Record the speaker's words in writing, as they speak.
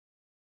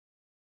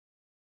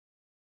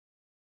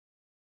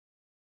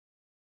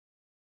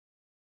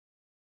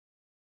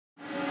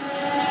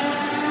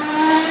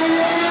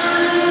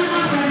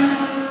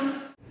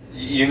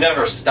you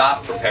never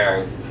stop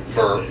preparing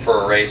for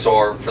a race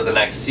or for the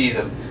next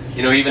season.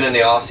 You know, even in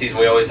the off season,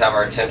 we always have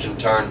our attention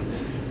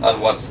turned on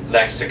what's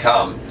next to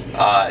come.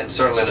 And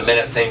certainly the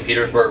minute St.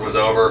 Petersburg was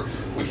over,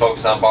 we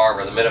focus on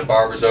Barber. The minute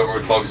Barber's over,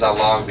 we focus on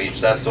Long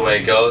Beach. That's the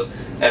way it goes.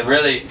 And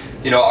really,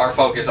 you know, our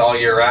focus all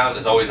year round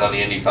is always on the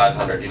Indy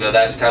 500. You know,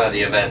 that's kind of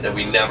the event that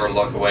we never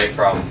look away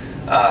from.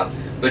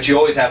 But you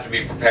always have to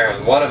be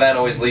preparing. One event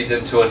always leads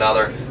into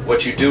another.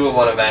 What you do in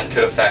one event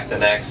could affect the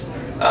next.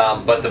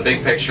 But the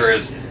big picture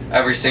is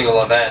every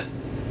single event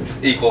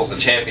equals the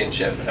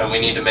championship. And we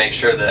need to make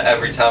sure that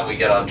every time we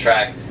get on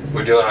track,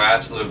 we're doing our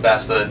absolute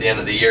best, that at the end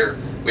of the year,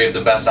 we have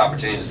the best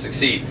opportunity to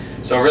succeed.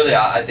 So really,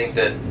 I think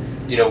that,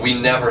 you know, we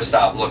never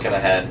stop looking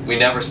ahead. We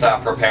never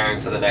stop preparing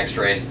for the next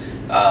race.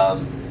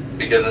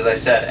 Because as I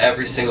said,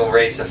 every single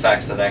race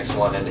affects the next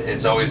one, and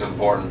it's always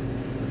important.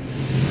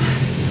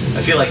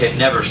 I feel like I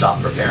never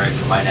stop preparing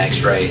for my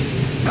next race.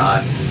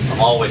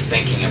 I'm always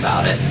thinking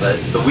about it, but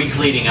the week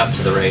leading up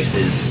to the race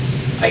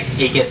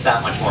it gets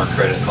that much more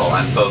critical.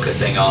 I'm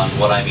focusing on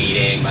what I'm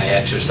eating, my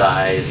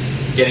exercise,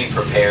 getting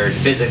prepared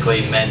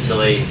physically,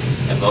 mentally,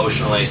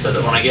 emotionally, so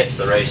that when I get to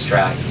the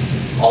racetrack,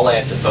 all I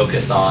have to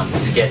focus on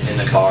is getting in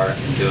the car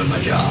and doing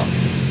my job.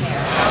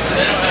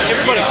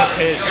 Everybody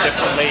prepares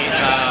differently.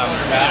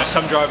 You know,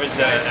 some drivers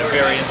are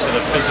very into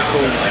the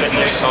physical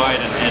fitness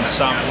side, and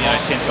some, you know,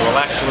 tend to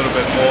relax a little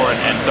bit more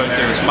and don't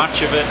do as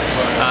much of it.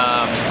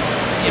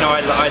 You know,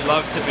 I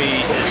love to be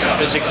as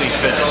physically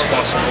fit as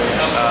possible.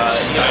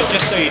 You know,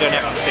 just so you don't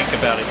have to think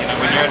about it. You know,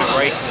 when you're in a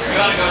race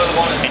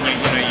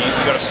and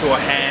you've got a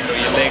sore hand or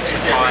your legs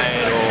are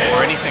tired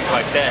or anything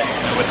like that,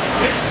 you know, with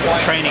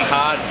training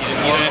hard, you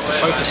don't have to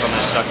focus on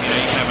this stuff. You know,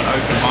 you can have an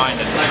open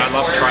mind, and I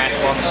love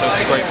triathlon, so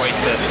it's a great way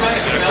to,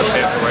 you know,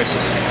 prepare for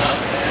races.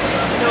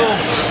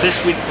 This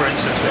week, for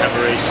instance, we have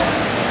a race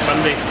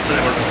Sunday, and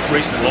then we're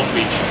racing in Long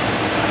Beach,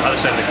 other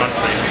side of the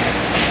country,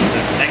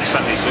 next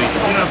Sunday, so you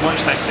don't have much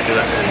time to do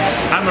that.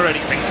 I'm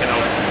already thinking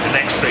of the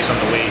next race on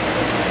the way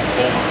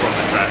home from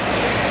the track.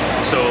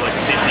 So, like you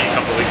said to me a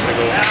couple of weeks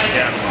ago,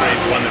 yeah, I'm great,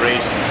 we won the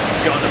race,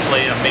 get on the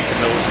plane, I'm making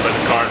notes about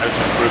the car and how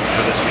to improve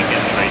for this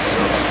weekend's race.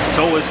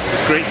 So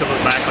it's great to look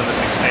back on the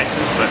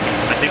successes, but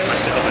I think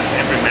myself and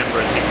every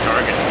member at Team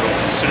Target,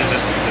 as soon as the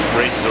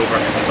race is over,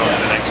 it's on to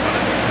the next one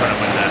and try to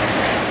win that.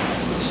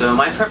 So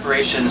my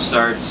preparation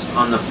starts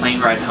on the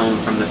plane ride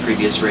home from the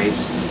previous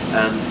race.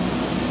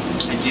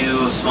 I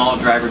do a small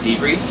driver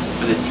debrief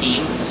for the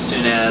team as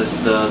soon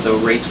as the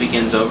race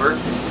weekend's over,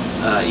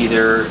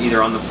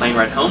 either on the plane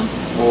ride home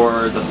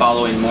or the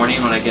following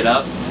morning when I get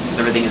up, because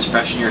everything is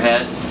fresh in your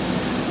head.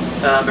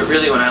 But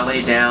really, when I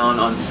lay down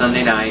on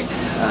Sunday night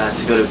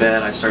to go to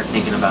bed, I start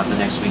thinking about the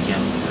next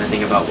weekend, and I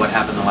think about what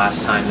happened the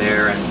last time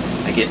there,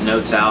 and I get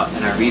notes out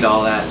and I read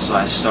all that, so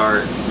I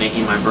start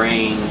making my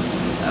brain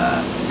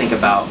think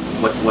about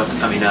what's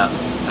coming up.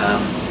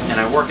 And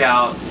I work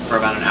out for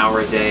about an hour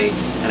a day,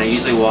 and I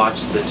usually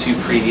watch the 2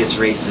 previous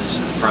races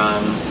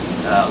from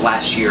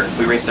last year. If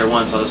we raced there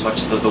once, I'll just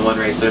watch the one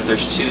race, but if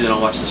there's 2, then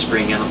I'll watch the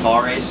spring and the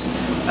fall race,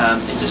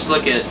 and just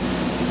look at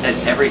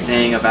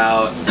everything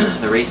about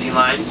the racing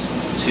lines,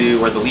 to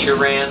where the leader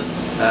ran,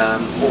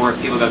 or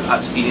if people got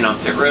caught speeding on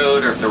pit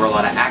road, or if there were a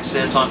lot of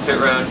accidents on pit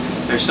road.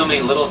 There's so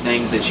many little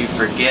things that you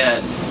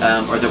forget,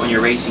 or that when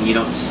you're racing you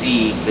don't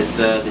see,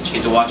 that you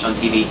get to watch on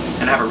TV,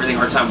 and I have a really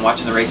hard time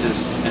watching the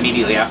races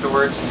immediately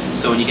afterwards.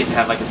 So when you get to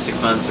have like a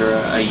 6 months or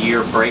a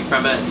year break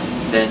from it,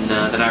 then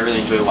I really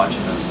enjoy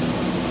watching those.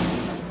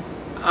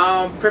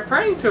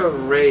 Preparing to a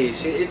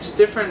race, it's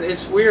different.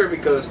 It's weird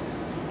because,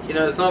 you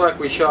know, it's not like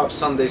we show up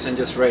Sundays and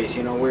just race.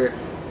 You know,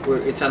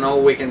 it's an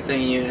all weekend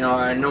thing. You know,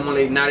 I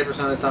normally 90%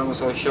 of the time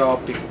I'll show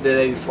up the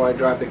day before I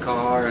drive the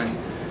car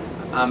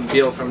and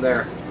build from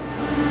there.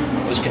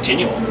 It's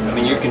continual. I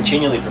mean, you're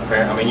continually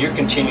preparing. I mean,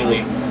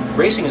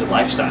 racing is a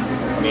lifestyle.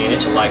 I mean,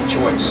 it's a life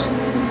choice.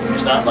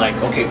 It's not like,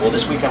 okay, well,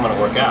 this week I'm going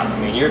to work out. I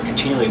mean, you're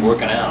continually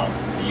working out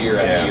year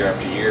after year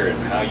after year, and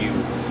how you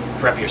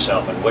prep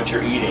yourself and what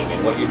you're eating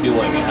and what you're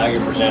doing and how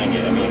you're presenting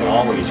it. I mean,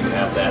 always you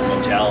have that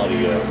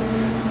mentality of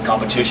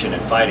competition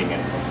and fighting,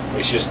 and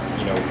it's just,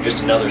 you know,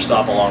 just another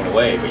stop along the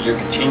way, but you're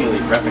continually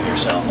prepping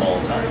yourself all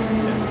the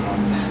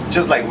time.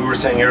 Just like we were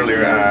saying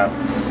earlier,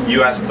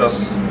 you asked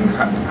us,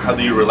 how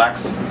do you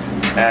relax?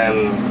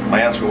 And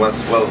my answer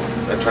was, well,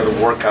 I try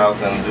to work out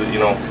and do, you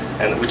know,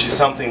 and which is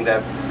something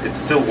that it's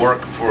still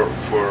work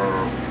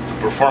to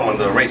perform on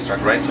the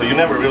racetrack, right? So you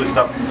never really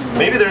stop.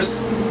 Maybe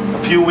there's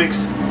a few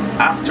weeks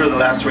after the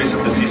last race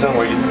of the season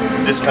where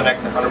you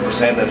disconnect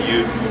 100% and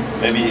you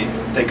maybe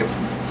take a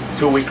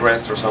 2-week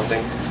rest or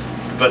something.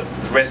 But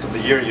the rest of the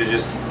year you're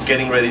just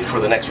getting ready for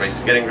the next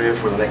race, getting ready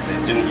for the next day.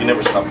 You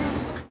never stop.